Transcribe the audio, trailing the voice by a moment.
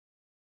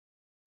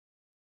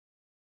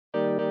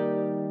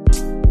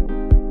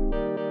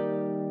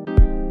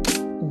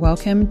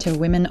Welcome to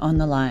Women on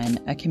the Line,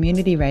 a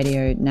community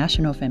radio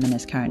national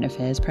feminist current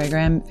affairs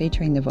program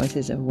featuring the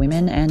voices of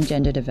women and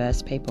gender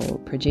diverse people,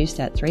 produced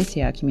at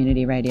 3CR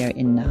Community Radio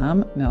in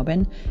Naarm,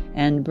 Melbourne,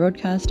 and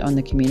broadcast on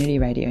the Community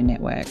Radio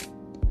Network.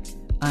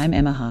 I'm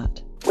Emma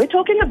Hart. We're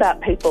talking about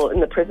people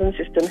in the prison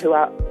system who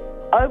are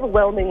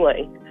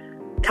overwhelmingly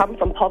come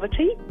from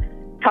poverty,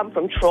 come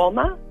from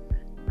trauma,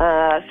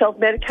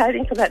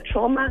 self-medicating for that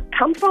trauma,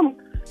 come from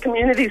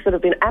communities that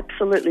have been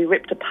absolutely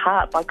ripped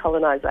apart by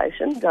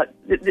colonisation.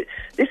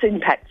 This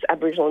impacts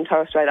Aboriginal and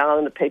Torres Strait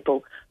Islander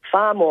people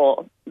far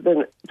more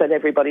than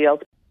everybody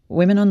else.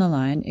 Women on the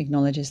Line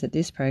acknowledges that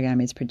this program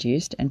is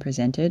produced and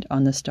presented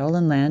on the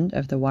stolen land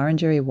of the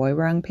Wurundjeri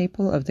Woiwurrung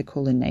people of the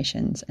Kulin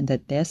Nations and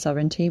that their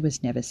sovereignty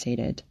was never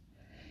ceded.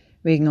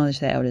 We acknowledge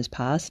their elders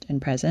past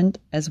and present,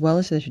 as well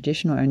as the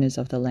traditional owners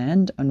of the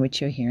land on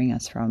which you're hearing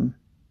us from.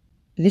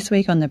 This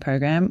week on the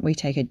program, we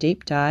take a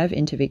deep dive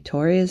into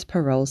Victoria's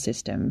parole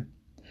system.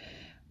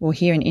 We'll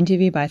hear an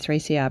interview by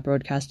 3CR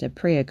broadcaster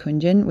Priya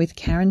Kunjan with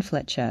Karen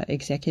Fletcher,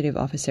 Executive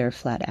Officer of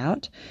Flat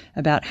Out,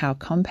 about how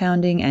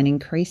compounding and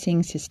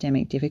increasing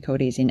systemic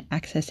difficulties in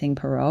accessing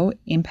parole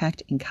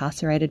impact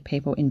incarcerated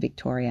people in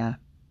Victoria.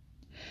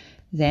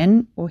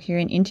 Then we'll hear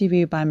an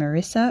interview by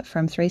Marisa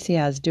from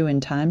 3CR's Doin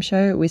Time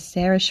show with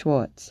Sarah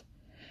Schwartz,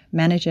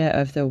 Manager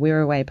of the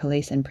Wirraway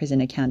Police and Prison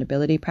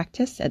Accountability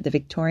Practice at the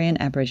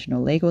Victorian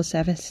Aboriginal Legal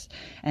Service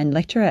and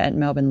lecturer at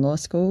Melbourne Law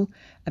School,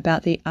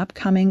 about the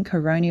upcoming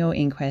coronial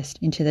inquest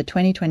into the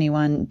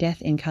 2021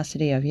 death in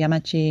custody of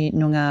Yamatji,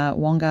 Noongar,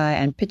 Wongi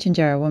and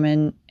Pitjantjatjara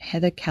woman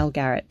Heather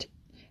Calgaret.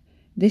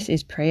 This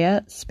is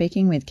Priya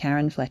speaking with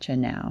Karen Fletcher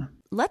now.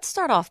 Let's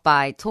start off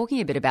by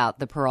talking a bit about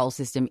the parole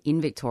system in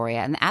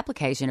Victoria and the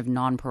application of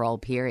non-parole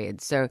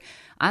periods. So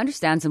I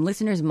understand some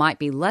listeners might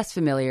be less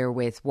familiar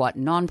with what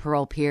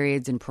non-parole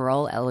periods and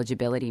parole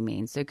eligibility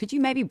means. So could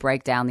you maybe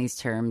break down these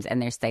terms and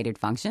their stated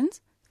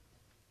functions?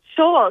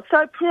 Sure.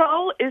 So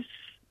parole is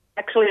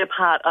actually a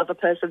part of a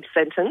person's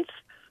sentence.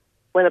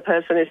 When a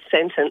person is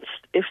sentenced,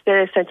 if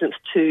they're sentenced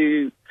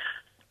to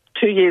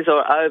 2 years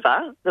or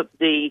over,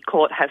 the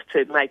court has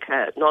to make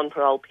a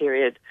non-parole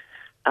period,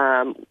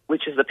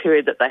 which is the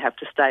period that they have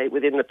to stay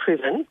within the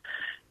prison.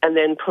 And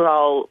then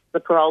the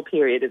parole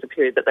period is a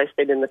period that they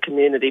spend in the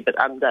community, but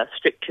under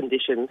strict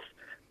conditions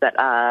that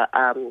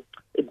are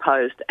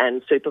imposed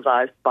and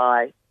supervised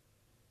by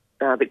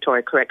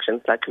Victoria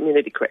Corrections, so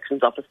community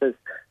corrections officers.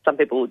 Some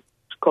people would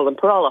call them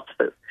parole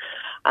officers.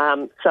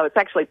 So it's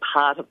actually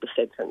part of the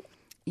sentence.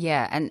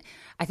 Yeah, and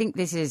I think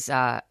this is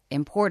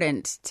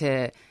important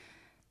to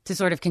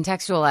sort of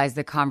contextualize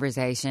the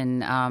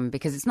conversation,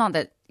 because it's not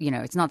that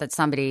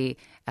somebody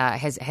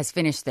has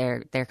finished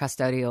their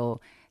custodial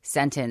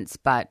sentence,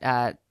 but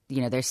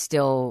they're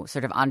still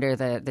sort of under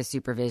the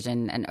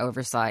supervision and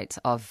oversight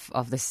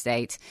of the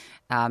state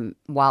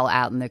while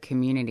out in the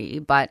community.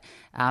 But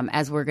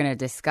as we're going to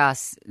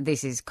discuss,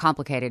 this is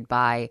complicated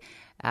by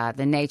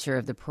the nature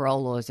of the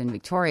parole laws in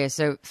Victoria.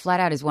 So Flat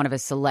Out is one of a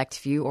select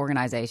few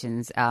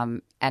organisations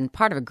and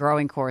part of a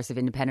growing chorus of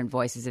independent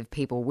voices of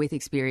people with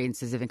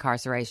experiences of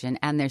incarceration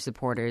and their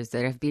supporters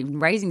that have been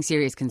raising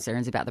serious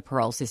concerns about the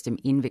parole system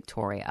in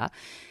Victoria.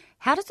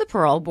 How does the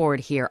parole board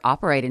here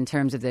operate in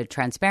terms of the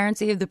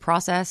transparency of the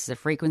process, the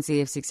frequency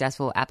of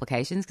successful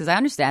applications? Because I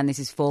understand this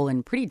has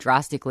fallen pretty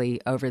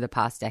drastically over the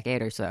past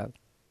decade or so.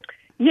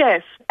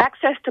 Yes,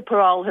 access to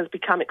parole has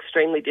become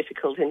extremely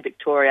difficult in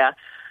Victoria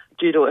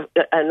due to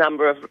a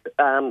number of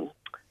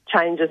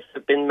changes that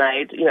have been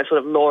made, sort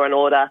of law and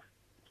order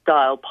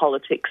style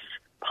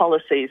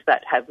policies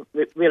that have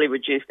really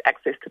reduced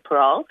access to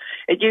parole.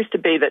 It used to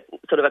be that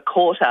sort of a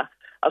quarter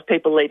of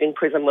people leaving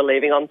prison were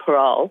leaving on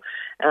parole,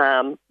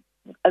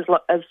 as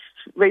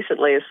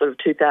recently as sort of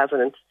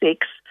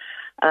 2006,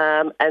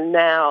 and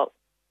now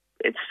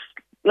it's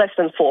less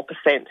than 4%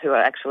 who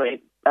are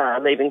actually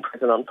leaving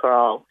prison on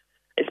parole.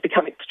 It's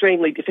become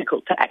extremely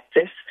difficult to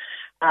access,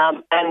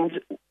 and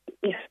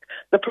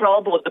the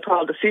parole board, the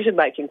parole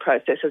decision-making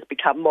process has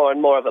become more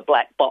and more of a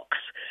black box,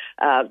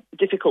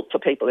 difficult for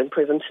people in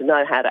prison to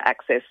know how to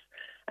access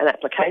an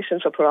application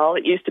for parole.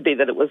 It used to be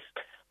that it was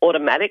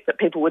automatic, that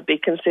people would be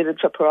considered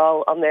for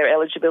parole on their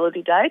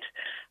eligibility date.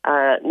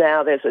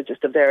 Now there's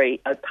just a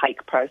very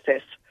opaque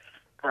process,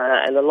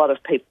 and a lot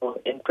of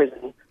people in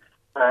prison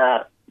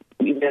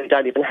you really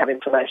don't even have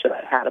information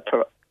about how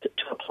to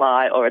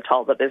apply, or are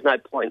told that there's no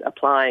point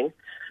applying.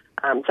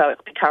 So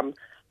it's become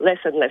less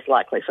and less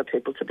likely for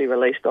people to be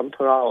released on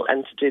parole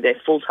and to do their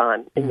full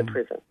time in the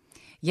prison.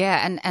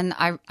 Yeah, and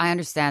I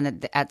understand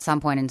that at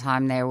some point in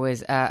time there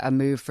was a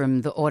move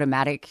from the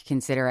automatic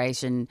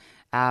consideration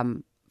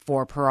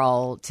for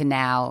parole to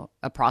now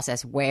a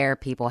process where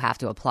people have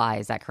to apply.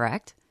 Is that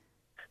correct?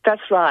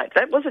 That's right.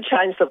 That was a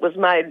change that was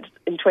made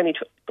in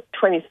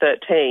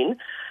 2013.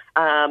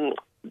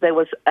 There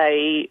was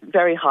a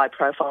very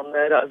high-profile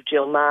murder of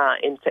Jill Meagher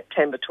in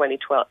September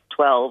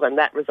 2012, and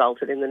that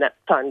resulted in the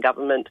Napthine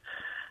government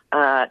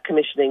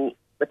commissioning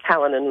the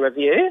Callanan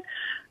Review,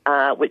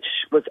 which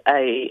was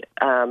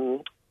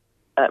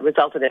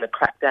resulted in a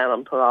crackdown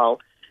on parole.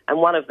 And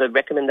one of the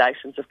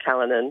recommendations of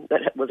Callanan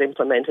that was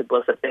implemented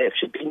was that there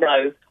should be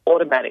no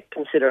automatic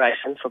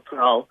consideration for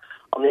parole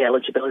on the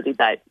eligibility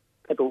date.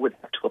 People would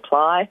have to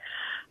apply.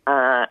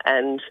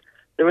 And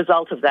the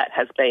result of that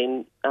has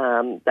been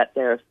that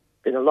there have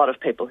been a lot of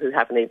people who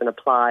haven't even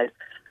applied,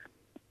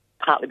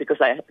 partly because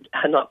they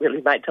are not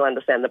really made to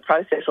understand the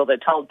process, or they're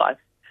told by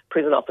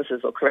prison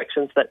officers or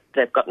corrections that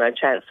they've got no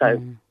chance,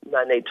 so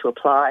no need to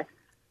apply.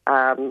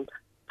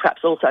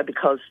 Perhaps also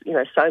because,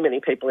 so many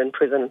people in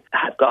prison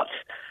have got,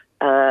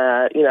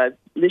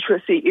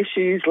 literacy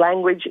issues,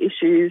 language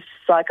issues,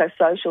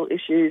 psychosocial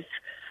issues.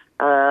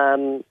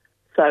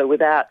 So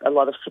without a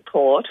lot of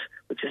support,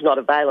 which is not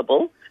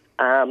available,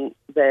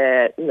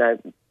 they're,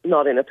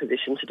 not in a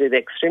position to do the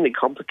extremely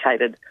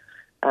complicated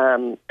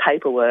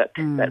paperwork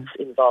that's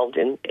involved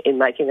in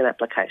making an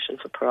application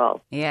for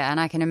parole. Yeah, and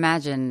I can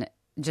imagine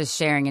just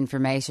sharing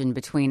information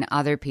between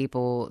other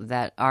people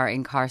that are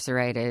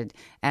incarcerated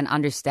and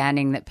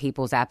understanding that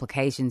people's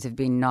applications have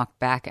been knocked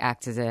back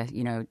acts as a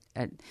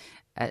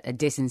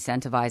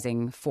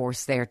disincentivizing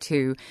force there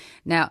too.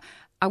 Now,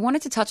 I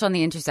wanted to touch on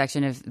the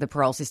intersection of the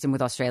parole system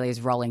with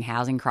Australia's rolling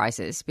housing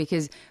crisis,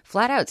 because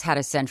Flat Out's had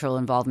a central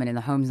involvement in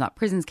the Homes Not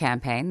Prisons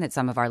campaign that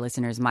some of our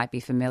listeners might be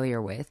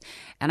familiar with.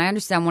 And I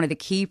understand one of the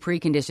key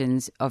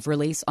preconditions of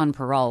release on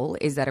parole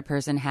is that a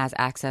person has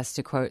access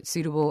to, quote,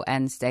 suitable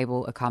and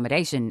stable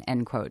accommodation,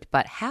 end quote.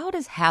 But how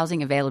does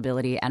housing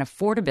availability and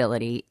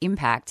affordability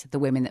impact the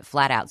women that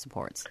Flat Out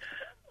supports?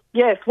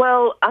 Yes,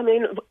 well,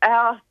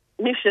 our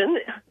mission,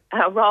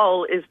 our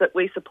role is that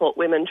we support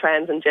women,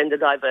 trans and gender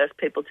diverse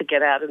people to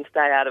get out and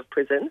stay out of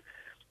prison.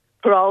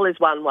 Parole is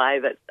one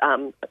way that,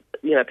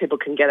 people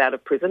can get out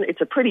of prison.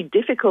 It's a pretty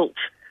difficult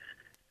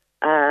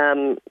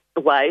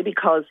way,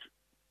 because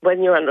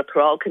when you're under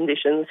parole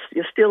conditions,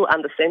 you're still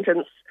under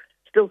sentence,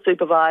 still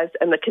supervised,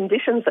 and the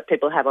conditions that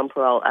people have on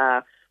parole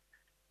are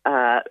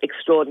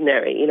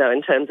extraordinary,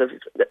 in terms of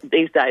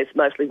these days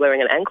mostly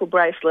wearing an ankle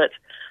bracelet,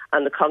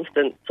 under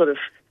constant sort of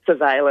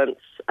surveillance,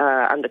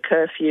 under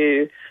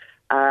curfew,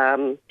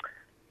 and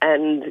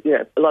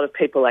a lot of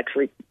people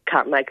actually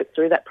can't make it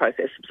through that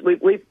process.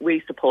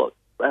 We support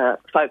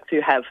folks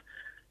who have,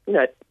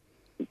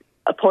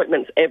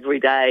 appointments every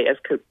day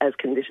as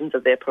conditions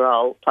of their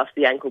parole, plus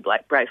the ankle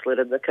bracelet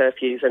and the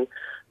curfews and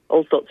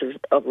all sorts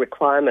of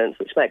requirements,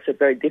 which makes it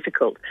very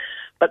difficult.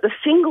 But the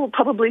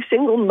probably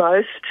single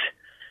most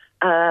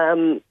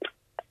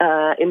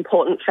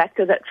important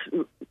factor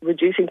that's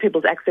reducing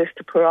people's access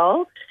to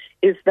parole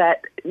is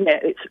that,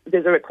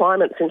 there's a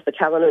requirement since the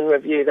Callanan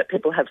Review that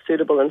people have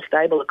suitable and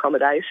stable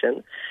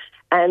accommodation.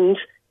 And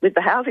with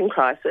the housing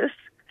crisis,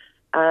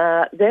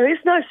 there is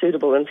no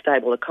suitable and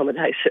stable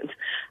accommodation.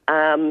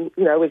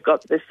 We've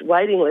got this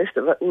waiting list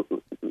of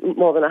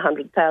more than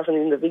 100,000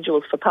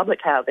 individuals for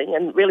public housing,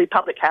 and really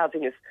public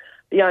housing is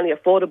the only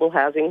affordable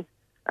housing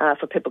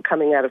for people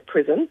coming out of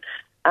prison.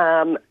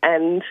 And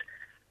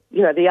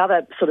the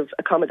other sort of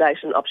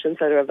accommodation options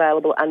that are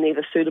available are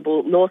neither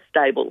suitable nor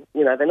stable.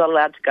 They're not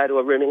allowed to go to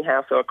a rooming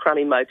house or a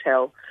crummy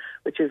motel,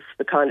 which is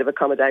the kind of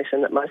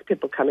accommodation that most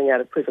people coming out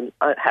of prison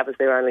have as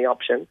their only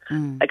option.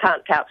 They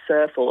can't couch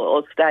surf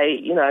or stay,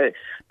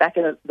 back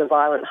in the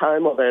violent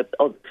home or the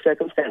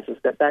circumstances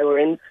that they were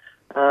in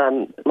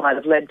might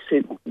have led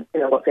to,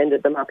 what's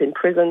ended them up in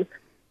prison.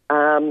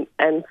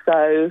 And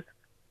so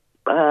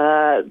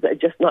they're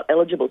just not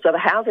eligible. So the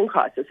housing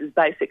crisis is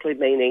basically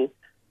meaning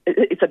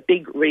it's a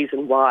big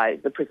reason why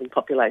the prison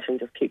population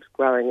just keeps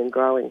growing and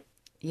growing.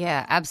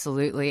 Yeah,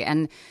 absolutely.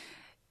 And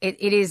it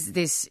is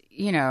this,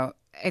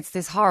 it's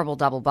this horrible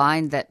double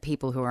bind that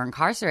people who are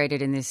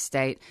incarcerated in this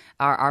state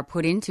are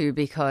put into,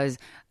 because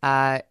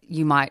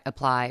you might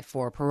apply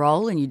for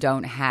parole and you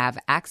don't have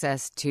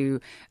access to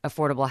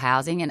affordable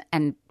housing.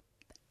 And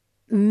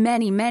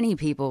many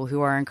people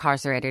who are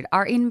incarcerated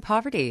are in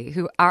poverty,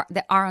 who are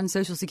on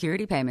Social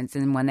Security payments.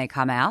 And when they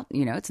come out,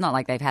 it's not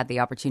like they've had the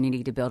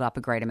opportunity to build up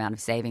a great amount of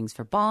savings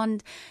for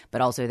bond,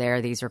 but also there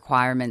are these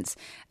requirements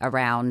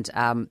around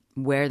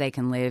where they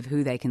can live,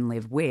 who they can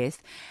live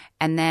with.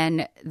 And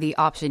then the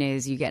option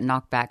is you get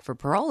knocked back for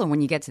parole. And when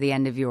you get to the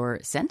end of your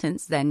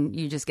sentence, then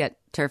you just get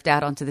turfed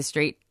out onto the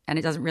street, and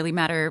it doesn't really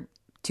matter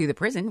to the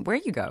prison where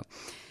you go.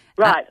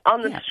 Right,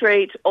 on the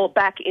street or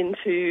back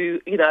into,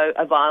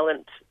 a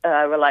violent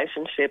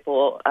relationship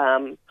or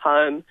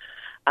home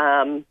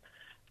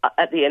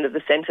at the end of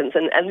the sentence.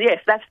 And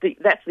yes, that's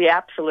the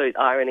absolute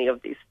irony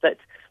of this, that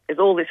there's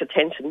all this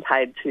attention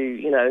paid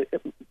to,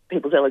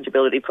 people's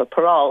eligibility for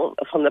parole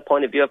from the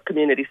point of view of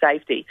community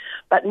safety,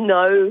 but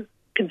no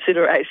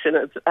consideration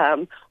of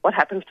what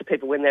happens to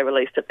people when they're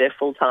released at their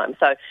full time.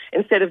 So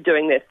instead of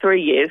doing their 3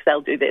 years,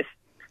 they'll do their,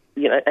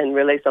 and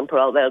released on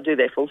parole, they'll do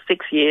their full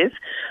 6 years.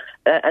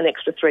 An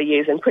extra 3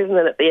 years in prison,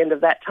 and at the end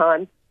of that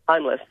time,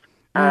 homeless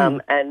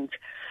and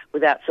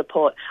without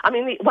support.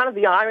 One of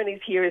the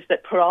ironies here is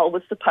that parole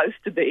was supposed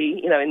to be,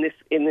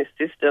 in this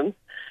system,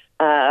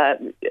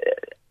 about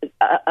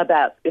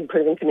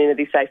improving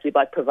community safety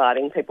by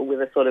providing people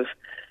with a sort of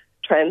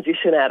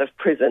transition out of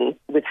prison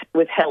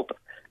with help,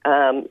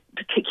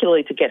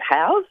 particularly to get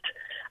housed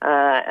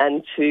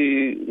and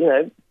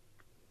to,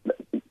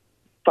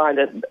 find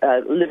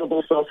a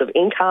livable source of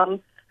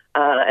income,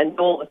 and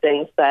all the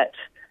things that,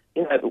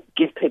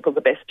 give people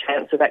the best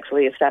chance of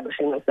actually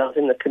establishing themselves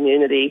in the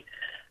community.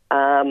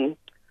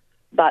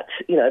 But,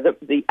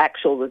 the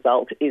actual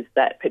result is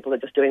that people are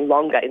just doing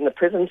longer in the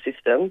prison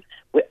system,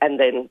 and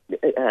then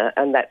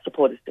and that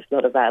support is just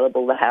not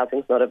available, the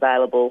housing's not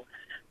available.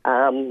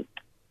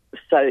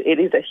 So it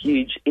is a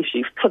huge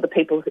issue for the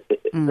people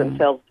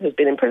themselves who've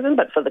been in prison,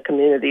 but for the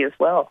community as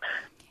well.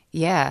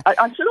 Yeah.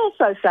 I should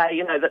also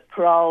say, that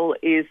parole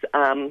is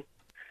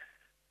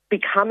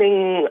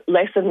becoming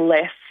less and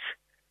less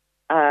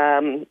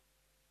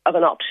of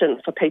an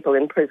option for people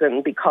in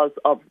prison because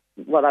of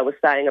what I was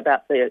saying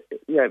about the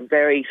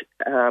very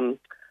sort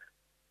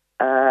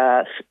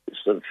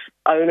of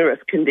onerous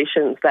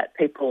conditions that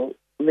people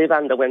live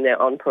under when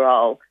they're on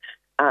parole.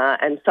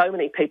 And so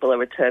many people are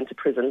returned to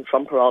prison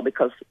from parole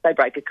because they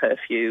break a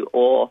curfew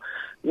or,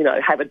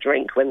 have a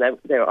drink when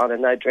they're on a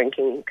no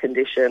drinking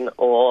condition,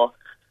 or,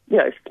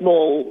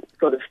 small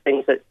sort of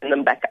things that send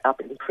them back up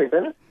in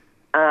prison.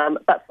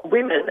 But for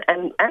women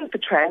and for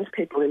trans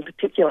people in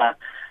particular,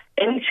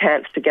 any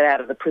chance to get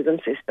out of the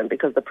prison system,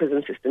 because the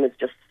prison system is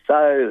just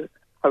so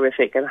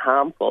horrific and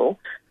harmful,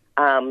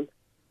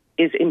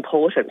 is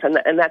important.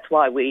 And that's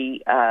why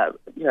we, are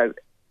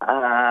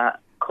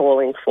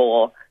calling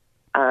for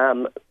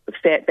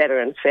better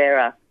and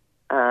fairer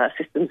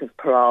systems of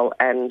parole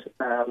and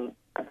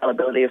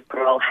availability of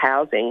parole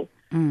housing.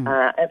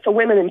 And for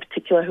women in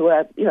particular who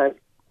are,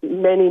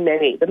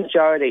 many, the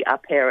majority are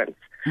parents.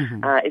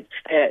 It's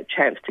their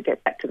chance to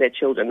get back to their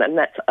children. And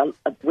that's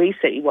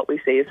what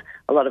we see is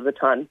a lot of the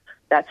time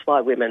that's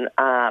why women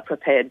are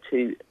prepared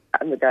to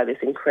undergo this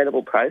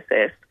incredible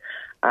process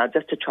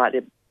just to try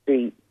to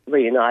be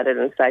reunited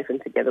and safe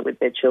and together with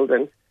their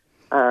children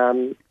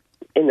in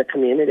the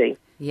community.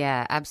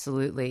 Yeah,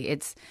 absolutely.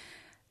 It's,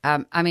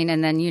 and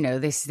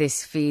then,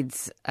 this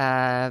feeds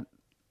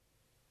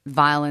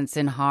violence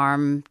and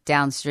harm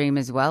downstream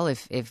as well.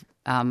 If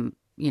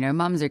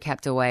mums are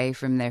kept away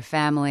from their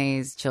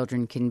families,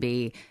 children can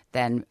be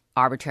then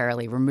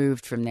arbitrarily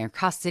removed from their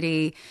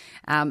custody.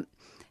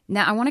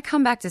 Now, I want to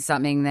come back to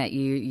something that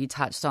you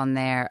touched on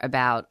there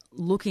about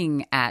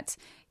looking at,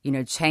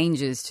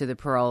 changes to the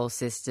parole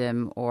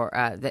system or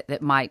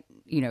that might,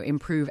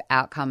 improve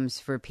outcomes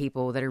for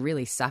people that are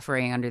really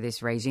suffering under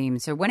this regime.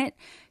 So when it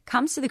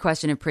comes to the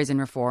question of prison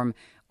reform,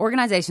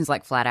 organisations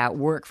like Flat Out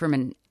work from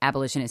an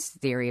abolitionist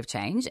theory of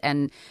change.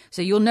 And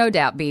so you'll no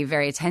doubt be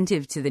very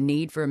attentive to the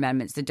need for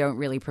amendments that don't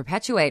really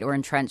perpetuate or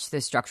entrench the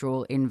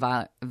structural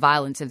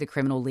violence of the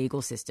criminal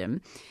legal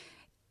system.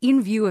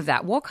 In view of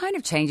that, what kind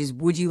of changes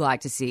would you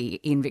like to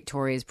see in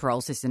Victoria's parole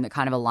system that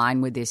kind of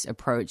align with this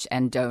approach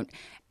and don't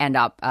end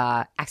up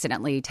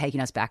accidentally taking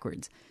us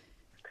backwards?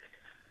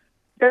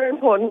 Very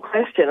important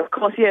question. Of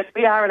course, yes,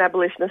 we are an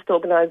abolitionist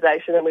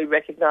organisation and we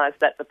recognise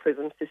that the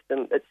prison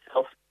system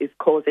itself is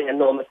causing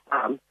enormous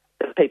harm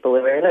to the people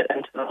who are in it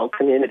and to the whole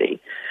community.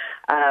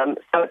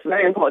 So it's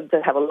very important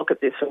to have a look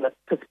at this from the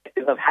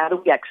perspective of how do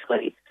we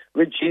actually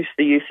reduce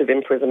the use of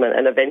imprisonment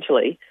and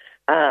eventually,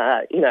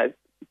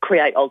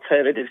 create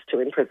alternatives to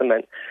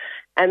imprisonment.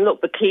 And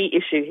look, the key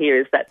issue here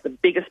is that the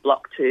biggest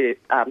block to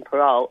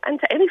parole and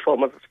to any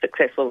form of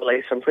successful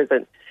release from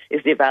prison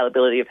is the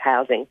availability of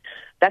housing.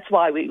 That's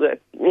why we were,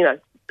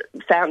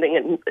 founding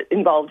and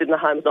involved in the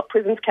Homes Not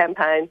Prisons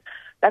campaign.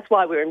 That's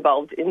why we're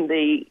involved in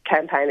the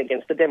campaign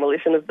against the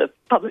demolition of the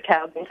public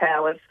housing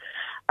towers.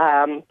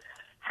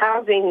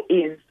 Housing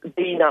is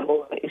the number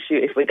one issue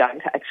if we're going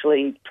to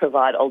actually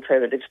provide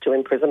alternatives to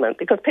imprisonment,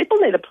 because people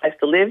need a place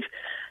to live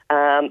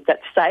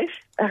that's safe,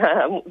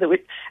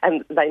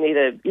 and they need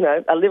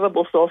a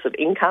livable source of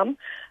income.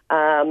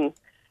 We're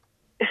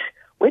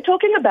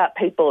talking about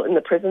people in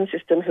the prison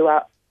system who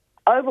are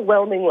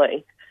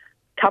overwhelmingly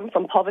come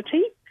from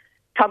poverty,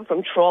 come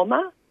from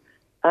trauma,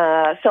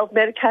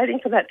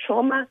 self-medicating for that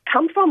trauma,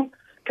 come from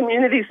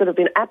communities that have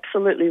been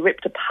absolutely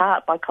ripped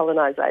apart by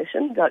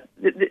colonisation.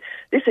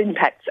 This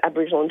impacts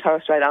Aboriginal and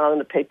Torres Strait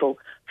Islander people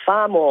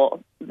far more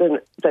than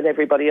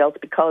everybody else,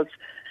 because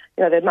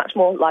they're much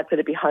more likely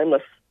to be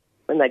homeless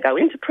when they go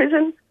into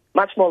prison,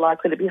 much more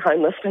likely to be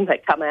homeless when they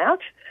come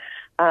out,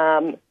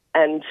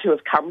 and who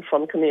have come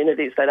from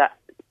communities that are,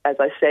 as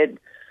I said,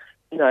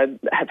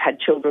 have had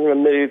children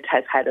removed,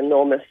 has had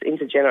enormous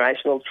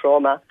intergenerational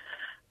trauma.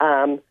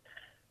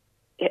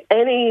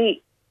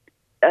 Any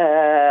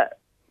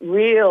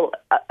real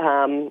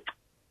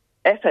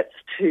efforts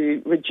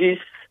to reduce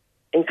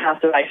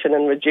incarceration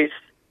and reduce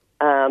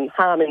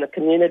harm in the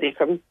community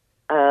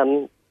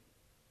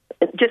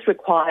it just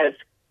requires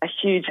a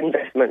huge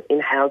investment in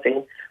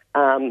housing.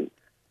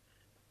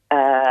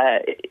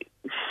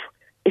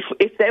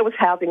 If there was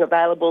housing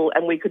available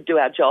and we could do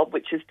our job,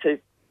 which is to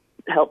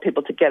help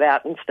people to get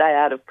out and stay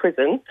out of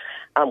prison,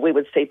 we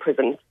would see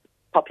prison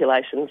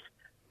populations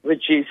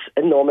reduce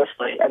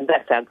enormously, and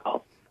that's our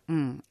goal.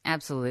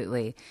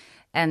 Absolutely.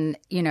 And,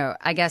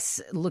 I guess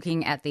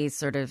looking at these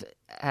sort of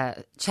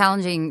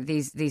challenging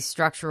these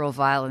structural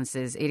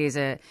violences, it's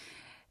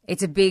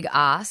a big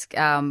ask,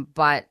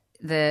 but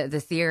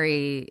the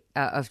theory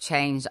of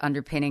change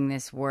underpinning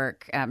this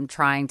work,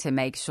 trying to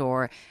make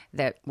sure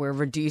that we're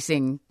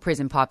reducing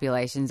prison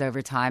populations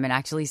over time and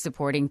actually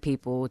supporting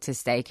people to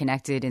stay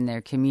connected in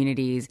their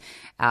communities.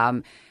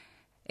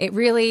 It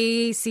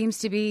really seems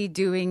to be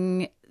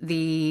doing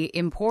the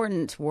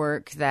important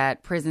work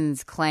that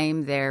prisons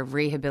claim their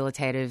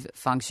rehabilitative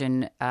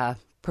function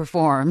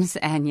performs,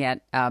 and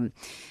yet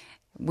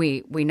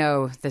we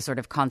know the sort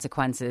of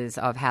consequences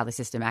of how the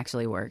system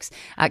actually works.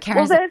 Karen,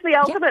 well, there's the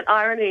ultimate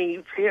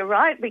irony here,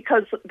 right?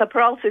 Because the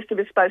parole system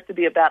is supposed to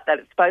be about that.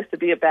 It's supposed to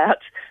be about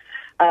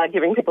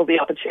giving people the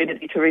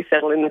opportunity to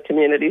resettle in the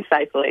community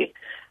safely.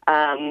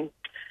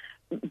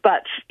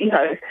 But, you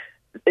know,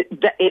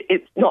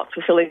 it's not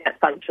fulfilling that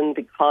function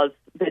because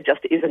there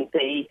just isn't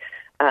the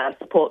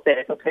support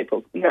there for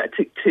people, you know,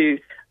 to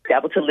be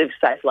able to live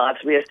safe lives,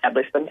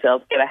 re-establish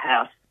themselves, get a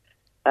house,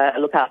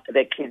 look after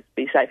their kids,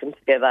 be safe and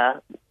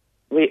together,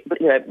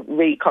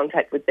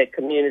 re-contact with their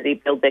community,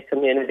 build their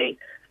community.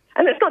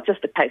 And it's not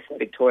just the case in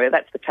Victoria.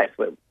 That's the case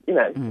where, you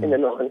know, in the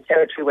Northern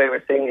Territory where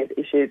we're seeing these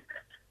issues.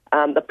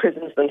 The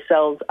prisons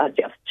themselves are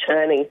just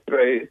churning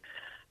through,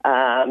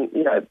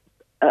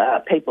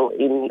 people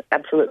in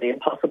absolutely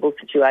impossible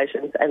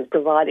situations and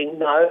providing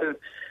no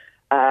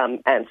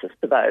answers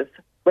to those.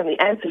 When the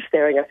answer's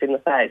staring us in the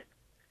face,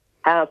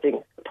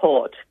 housing,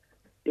 support,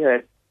 you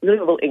know,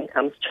 livable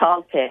incomes,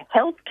 childcare,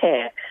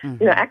 healthcare,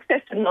 you know,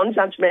 access to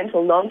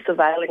non-judgmental,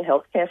 non-surveilling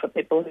healthcare for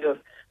people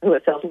who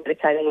are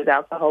self-medicating with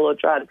alcohol or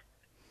drugs.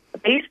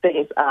 These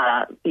things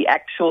are the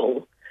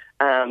actual,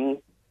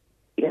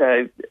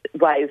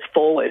 ways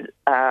forward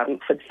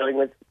for dealing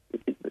with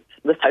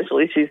the social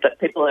issues that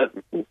people are,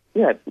 you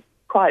know,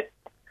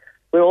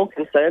 we're all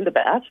concerned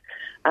about.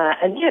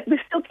 And yet we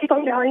still keep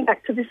on going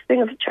back to this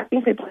thing of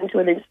trapping people into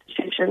an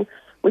institution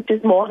which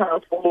is more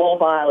harmful, more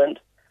violent,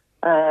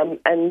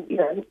 and, you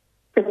know,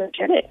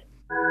 criminogenic.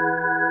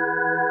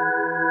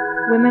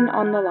 Women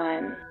on the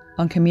Line.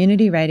 On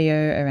community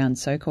radio around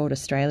so-called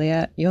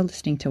Australia, you're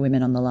listening to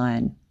Women on the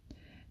Line.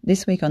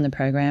 This week on the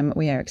program,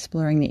 we are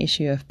exploring the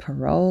issue of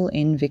parole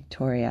in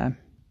Victoria.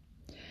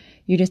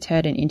 You just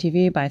heard an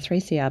interview by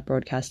 3CR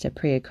broadcaster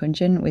Priya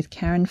Kunjan with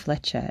Karen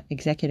Fletcher,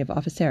 Executive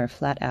Officer of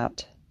Flat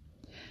Out.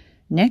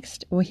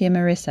 Next, we'll hear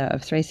Marisa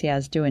of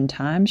 3CR's Doin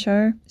Time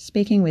show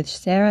speaking with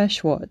Sarah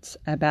Schwartz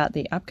about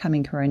the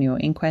upcoming coronial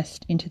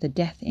inquest into the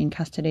death in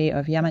custody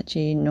of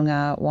Yamatji,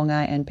 Noongar,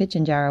 Wongi and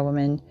Pitjantjatjara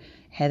woman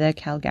Heather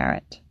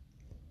Calgaret.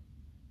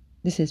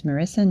 This is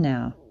Marisa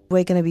now.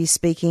 We're going to be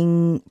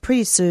speaking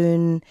pretty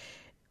soon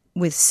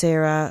with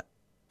Sarah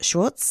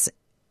Schwartz.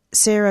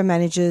 Sarah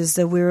manages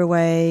the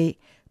Wirraway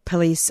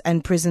Police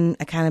and Prison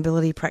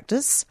Accountability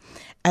Practice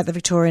at the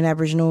Victorian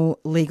Aboriginal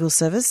Legal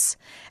Service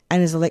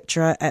and is a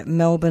lecturer at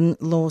Melbourne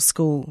Law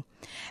School.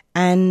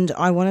 And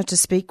I wanted to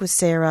speak with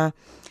Sarah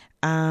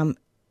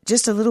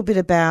just a little bit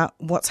about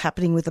what's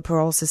happening with the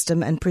parole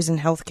system and prison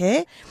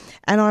healthcare.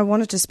 And I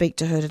wanted to speak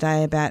to her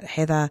today about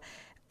Heather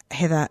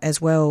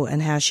as well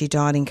and how she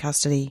died in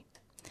custody.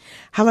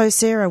 Hello,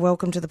 Sarah.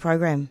 Welcome to the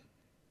program.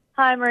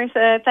 Hi,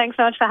 Marisa. Thanks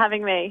so much for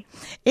having me.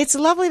 It's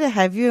lovely to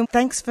have you, and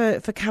thanks for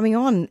coming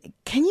on.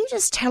 Can you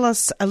just tell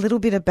us a little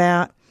bit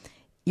about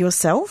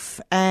yourself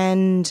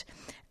and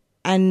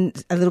a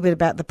little bit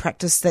about the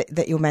practice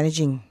that you're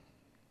managing?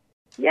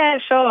 Yeah,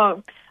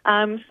 sure.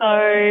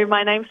 So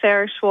my name's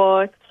Sarah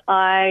Schwartz.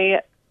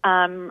 I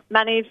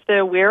manage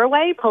the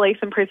Wirraway Police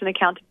and Prison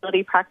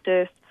Accountability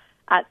Practice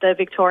at the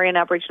Victorian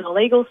Aboriginal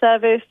Legal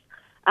Service.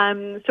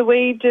 So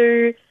we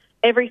do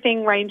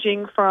everything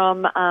ranging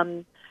from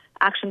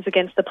actions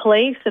against the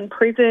police and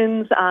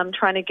prisons,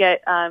 trying to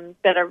get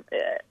better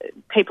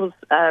people's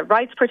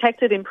rights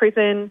protected in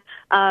prison,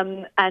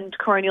 and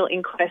coronial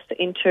inquest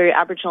into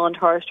Aboriginal and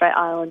Torres Strait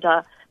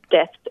Islander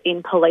deaths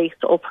in police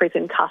or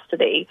prison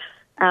custody.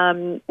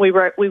 We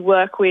work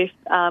with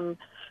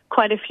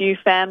quite a few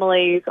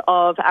families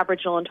of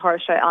Aboriginal and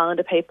Torres Strait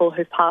Islander people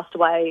who've passed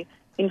away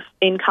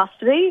in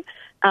custody.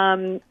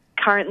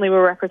 Currently,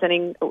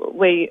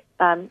 we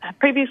have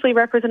previously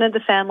represented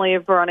the family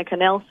of Veronica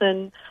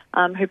Nelson,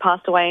 who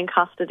passed away in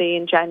custody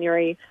in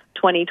January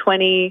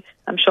 2020.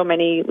 I'm sure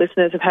many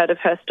listeners have heard of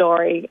her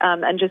story.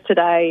 And just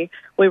today,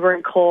 we were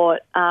in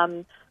court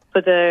for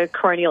the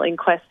coronial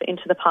inquest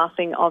into the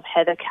passing of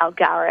Heather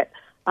Calgaret,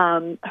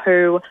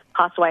 who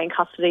passed away in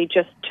custody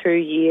just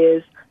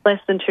less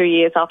than 2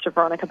 years after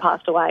Veronica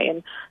passed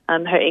away.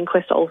 And her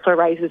inquest also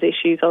raises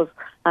issues of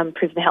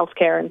prison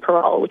healthcare and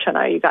parole, which I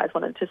know you guys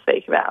wanted to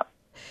speak about.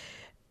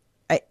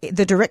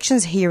 The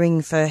directions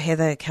hearing for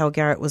Heather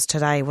Calgaret was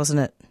today,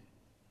 wasn't it?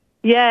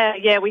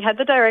 Yeah, we had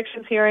the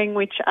directions hearing,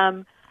 which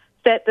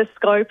set the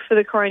scope for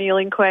the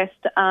coronial inquest.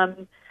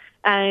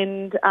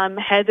 And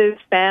Heather's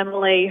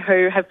family,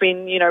 who have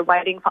been,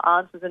 waiting for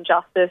answers and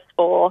justice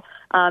for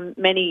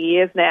many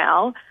years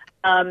now,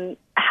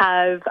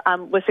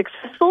 were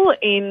successful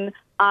in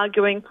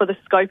arguing for the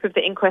scope of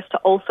the inquest to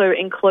also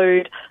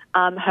include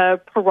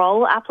her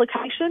parole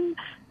application.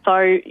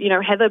 So,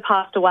 Heather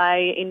passed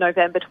away in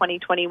November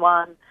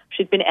 2021.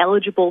 She'd been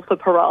eligible for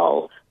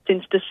parole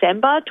since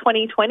December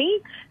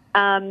 2020.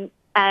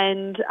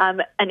 and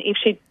if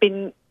she'd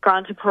been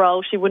granted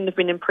parole, she wouldn't have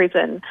been in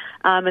prison.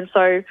 And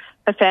so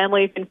her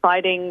family have been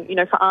fighting,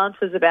 for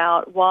answers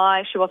about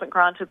why she wasn't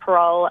granted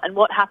parole and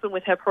what happened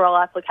with her parole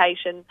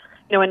application.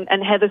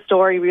 And Heather's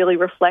story really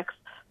reflects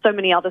so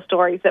many other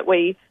stories that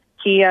we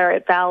hear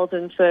at VALS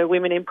and for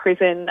women in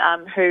prison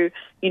who,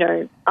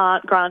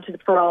 aren't granted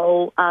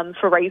parole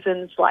for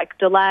reasons like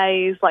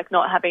delays, like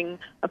not having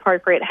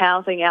appropriate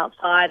housing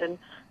outside.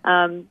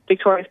 And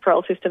Victoria's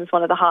parole system is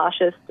one of the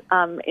harshest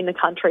in the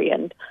country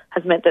and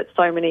has meant that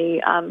so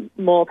many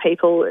more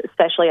people,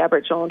 especially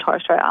Aboriginal and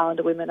Torres Strait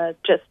Islander women, are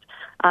just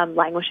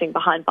languishing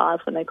behind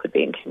bars when they could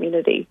be in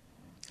community.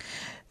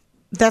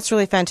 That's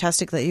really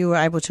fantastic that you were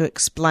able to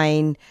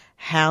explain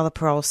how the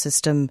parole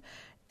system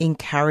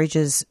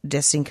encourages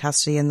deaths in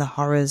custody and the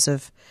horrors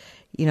of,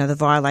 the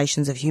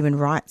violations of human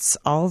rights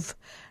of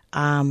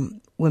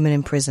women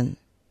in prison.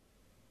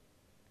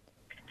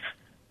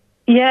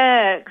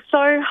 Yeah,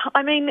 so,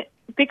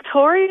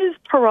 Victoria's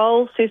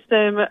parole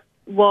system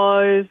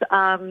was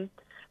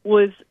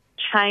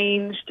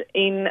changed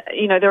in,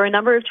 there were a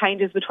number of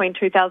changes between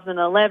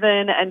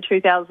 2011 and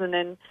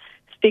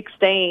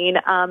 2016,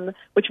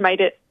 which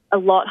made it a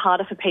lot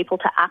harder for people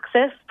to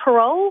access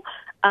parole.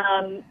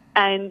 And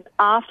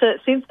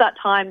since that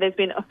time, there's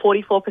been a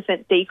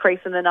 44%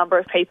 decrease in the number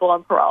of people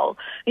on parole.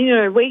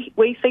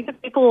 We speak to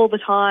people all the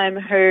time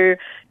who,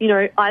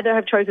 either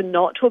have chosen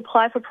not to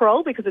apply for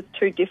parole because it's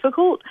too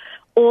difficult,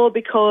 or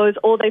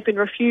they've been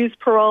refused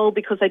parole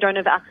because they don't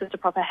have access to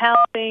proper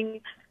housing,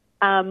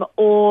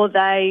 or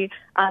they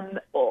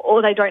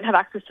don't have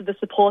access to the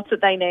supports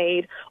that they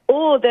need,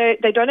 or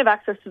they don't have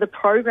access to the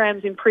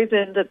programs in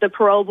prison that the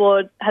parole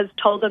board has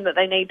told them that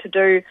they need to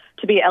do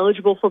to be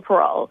eligible for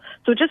parole.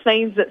 So it just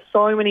means that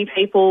so many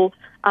people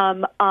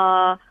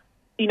are,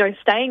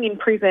 staying in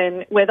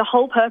prison where the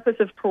whole purpose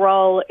of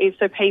parole is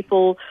so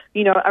people,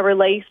 are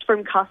released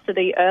from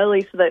custody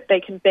early so that they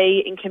can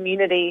be in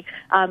community,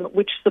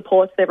 which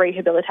supports their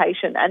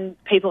rehabilitation.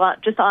 And people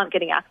aren't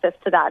getting access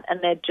to that, and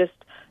they're just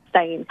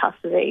staying in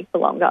custody for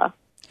longer.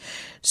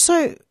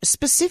 So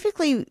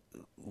specifically,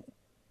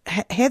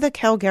 Heather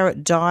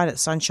Calgaret died at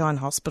Sunshine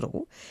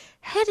Hospital.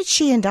 How did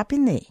she end up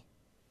in there?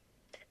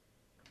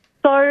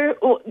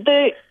 So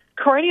the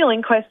coronial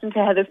inquest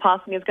into Heather's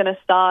passing is going to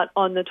start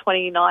on the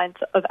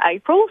 29th of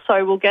April,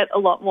 so we'll get a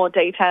lot more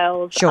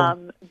details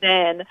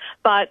then.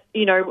 But,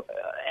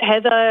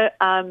 Heather,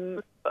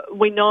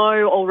 we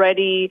know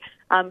already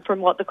from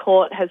what the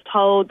court has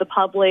told the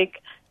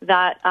public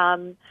that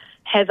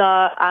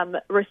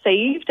Heather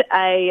received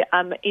a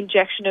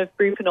injection of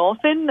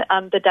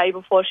buprenorphine the day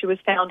before she was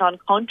found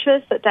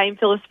unconscious at Dame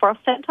Phyllis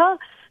Frost Centre.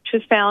 She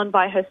was found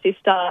by her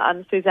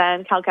sister,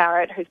 Suzanne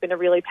Calgaret, who's been a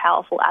really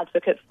powerful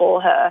advocate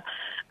for her.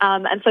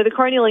 And so the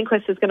coronial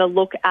inquest is going to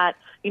look at,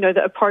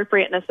 the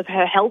appropriateness of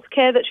her health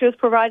care that she was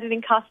provided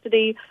in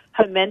custody,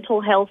 her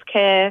mental health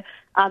care,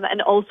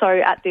 and also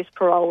at this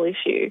parole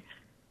issue.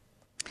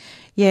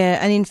 Yeah,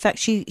 and in fact,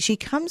 she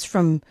comes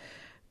from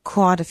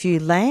quite a few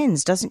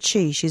lands, doesn't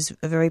she? She's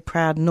a very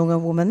proud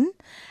Noongar woman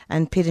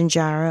and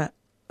Pitjantjatjara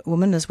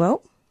woman as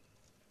well.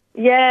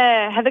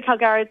 Yeah, Heather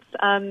Calgaret's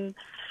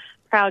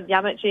proud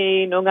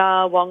Yamatji,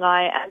 Noongar,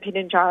 Wongi and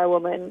Pitjantjatjara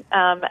woman.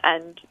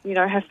 And,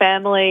 her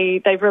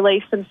family, they've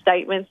released some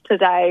statements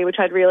today, which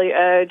I'd really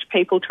urge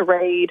people to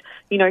read,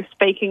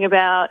 speaking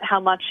about how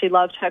much she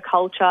loved her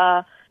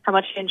culture, how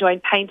much she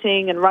enjoyed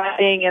painting and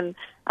writing, and,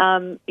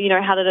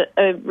 had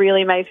a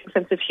really amazing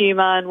sense of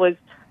humour and was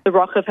the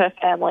rock of her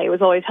family,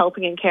 was always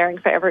helping and caring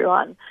for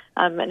everyone.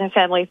 And her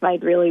family's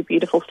made really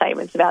beautiful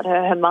statements about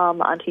her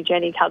mum, Auntie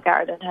Jenny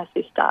Calgaret, and her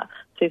sister,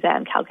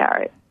 Suzanne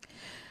Calgaret.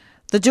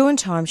 The Doin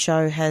Time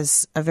show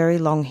has a very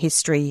long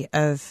history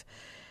of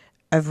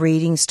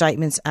reading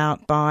statements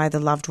out by the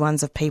loved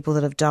ones of people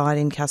that have died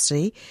in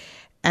custody,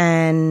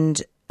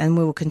 and we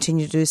will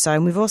continue to do so.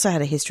 And we've also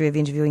had a history of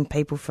interviewing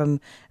people from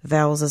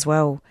VALS as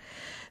well.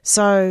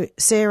 So,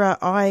 Sarah,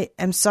 I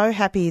am so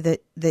happy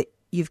that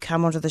you've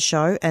come onto the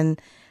show, and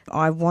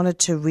I wanted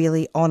to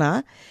really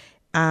honour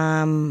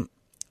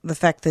the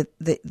fact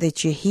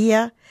that you're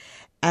here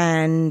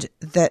and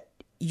that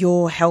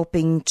you're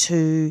helping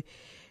to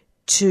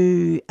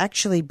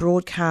actually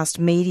broadcast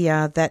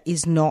media that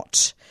is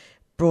not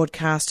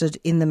broadcasted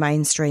in the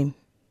mainstream.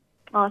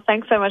 Oh,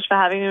 thanks so much for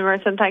having me,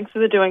 Marisa, and thanks for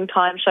the Doin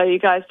Time show. You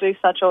guys do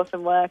such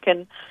awesome work.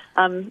 And,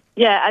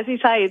 as you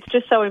say, it's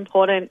just so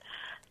important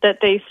that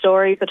these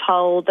stories are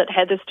told, that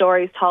Heather's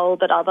story is told,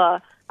 that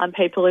other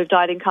people who've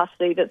died in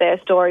custody, that their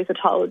stories are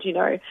told.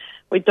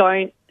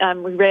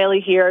 We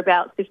rarely hear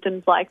about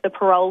systems like the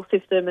parole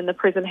system and the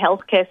prison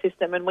healthcare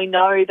system, and we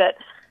know that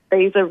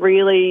these are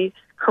really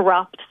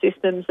corrupt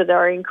systems that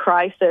are in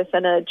crisis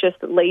and are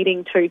just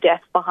leading to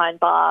death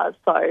behind bars.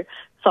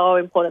 So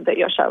important that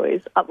your show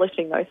is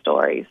uplifting those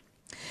stories.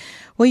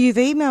 Well, you've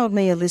emailed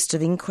me a list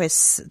of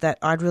inquests that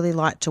I'd really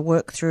like to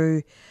work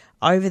through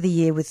over the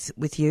year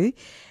with you,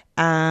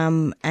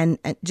 and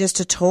just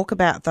to talk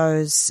about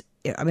those.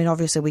 I mean,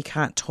 obviously we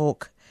can't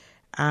talk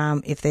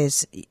if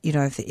there's,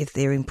 if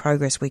they're in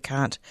progress, we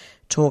can't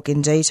talk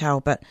in detail,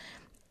 but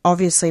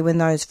obviously when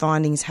those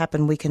findings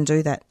happen, we can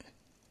do that.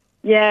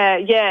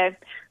 Yeah.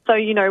 So,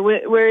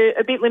 we're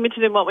a bit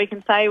limited in what we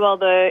can say while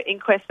the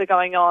inquests are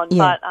going on,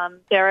 but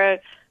there are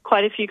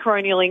quite a few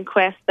coronial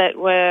inquests that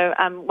we're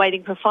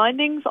waiting for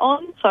findings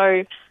on.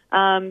 So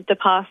the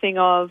passing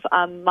of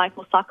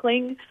Michael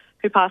Suckling,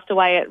 who passed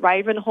away at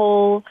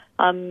Ravenhall,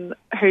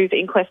 whose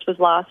inquest was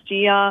last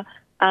year,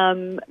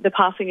 the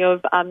passing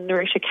of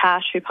Marisa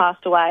Cash, who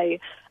passed away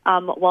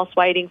whilst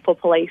waiting for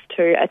police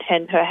to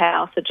attend her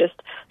house, are just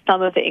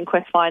some of the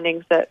inquest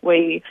findings that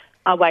we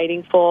are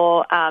waiting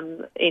for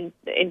in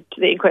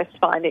the inquest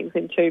findings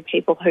into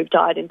people who've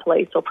died in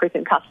police or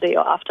prison custody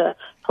or after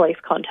police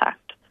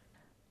contact.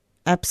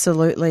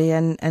 Absolutely,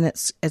 and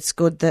it's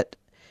good that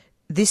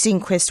this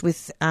inquest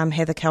with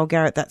Heather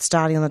Calgaret, that's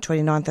starting on the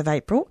 29th of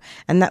April,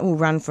 and that will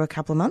run for a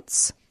couple of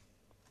months?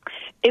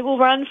 It will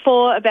run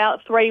for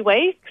about 3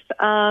 weeks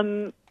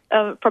from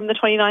the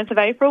 29th of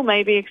April,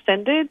 maybe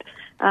extended.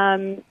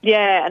 And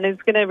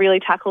it's going to really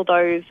tackle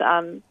those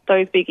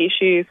big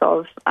issues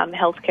of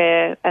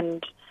healthcare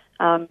and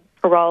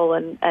parole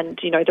and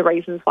the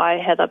reasons why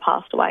Heather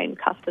passed away in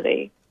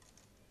custody.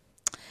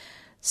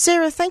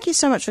 Sarah, thank you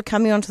so much for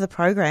coming onto the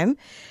program.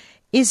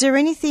 Is there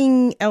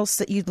anything else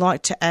that you'd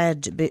like to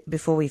add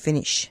before we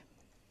finish?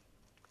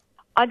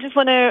 I just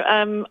want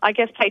to,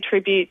 pay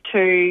tribute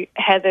to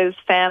Heather's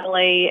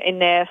family in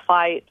their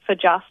fight for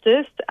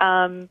justice.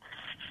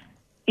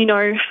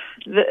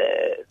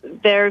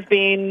 There have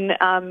been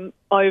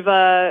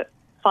over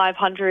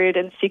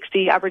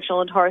 560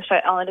 Aboriginal and Torres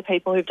Strait Islander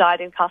people who've died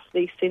in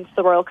custody since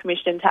the Royal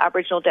Commission into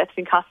Aboriginal Deaths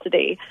in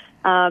Custody.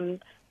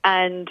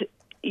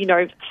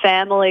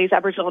 Families,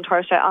 Aboriginal and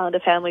Torres Strait Islander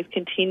families,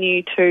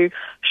 continue to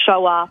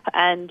show up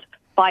and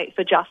fight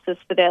for justice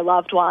for their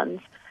loved ones.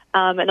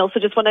 And also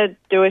just want to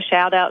do a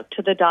shout-out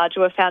to the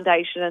Darjua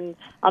Foundation and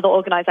other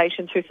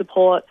organisations who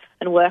support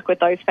and work with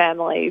those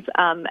families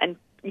and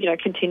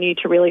continue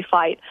to really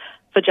fight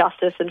for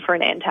justice and for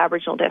an end to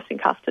Aboriginal deaths in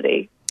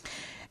custody.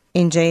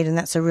 Indeed, and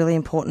that's a really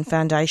important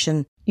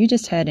foundation. You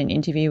just heard an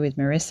interview with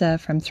Marisa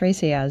from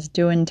 3CR's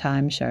Doin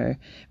Time show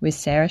with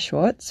Sarah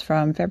Schwartz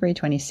from February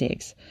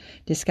 26,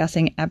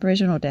 discussing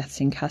Aboriginal deaths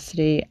in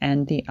custody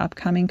and the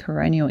upcoming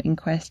coronial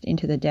inquest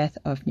into the death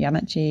of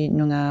Yamatji,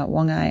 Noongar,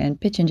 Wongi and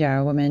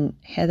Pitjantjatjara woman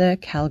Heather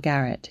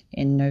Calgaret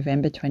in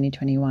November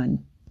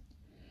 2021.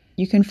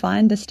 You can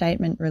find the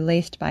statement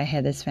released by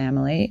Heather's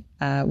family.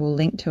 We'll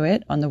link to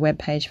it on the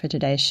webpage for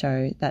today's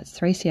show. That's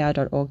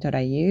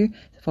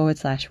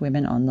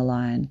 3cr.org.au/women on the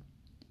line.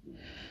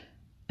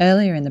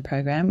 Earlier in the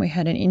program, we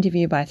had an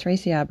interview by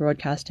 3CR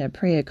broadcaster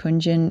Priya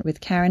Kunjan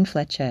with Karen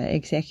Fletcher,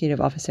 Executive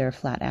Officer of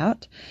Flat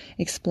Out,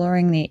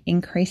 exploring the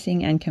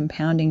increasing and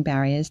compounding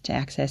barriers to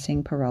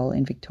accessing parole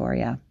in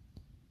Victoria.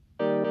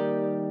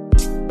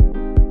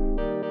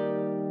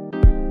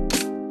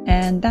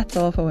 And that's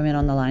all for Women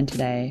on the Line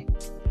today.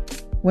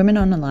 Women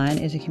on the Line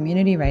is a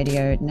community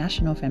radio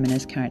national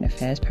feminist current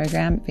affairs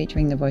program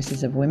featuring the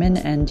voices of women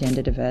and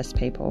gender diverse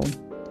people.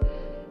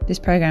 This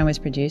program was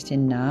produced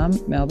in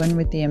Naarm, Melbourne,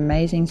 with the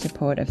amazing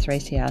support of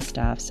 3CR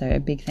staff, so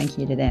a big thank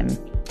you to them.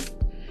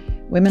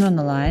 Women on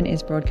the Line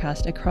is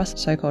broadcast across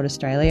so-called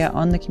Australia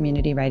on the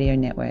Community Radio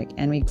Network,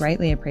 and we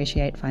greatly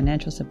appreciate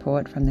financial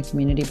support from the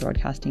Community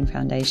Broadcasting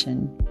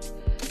Foundation.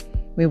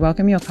 We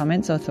welcome your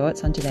comments or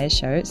thoughts on today's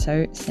show,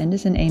 so send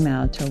us an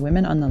email to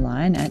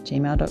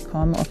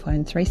womenontheline@gmail.com or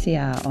phone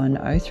 3CR on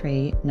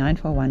 03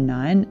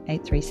 9419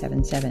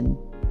 8377.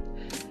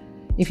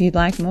 If you'd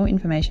like more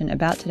information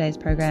about today's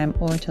program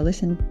or to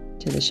listen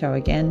to the show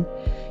again,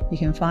 you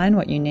can find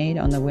what you need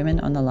on the Women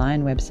on the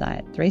Line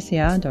website,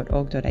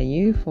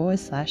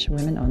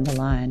 3cr.org.au/Women on the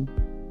Line.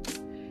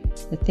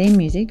 The theme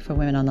music for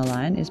Women on the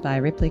Line is by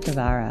Ripley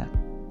Kavara.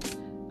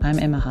 I'm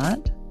Emma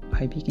Hart. I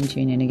hope you can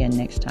tune in again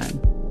next time.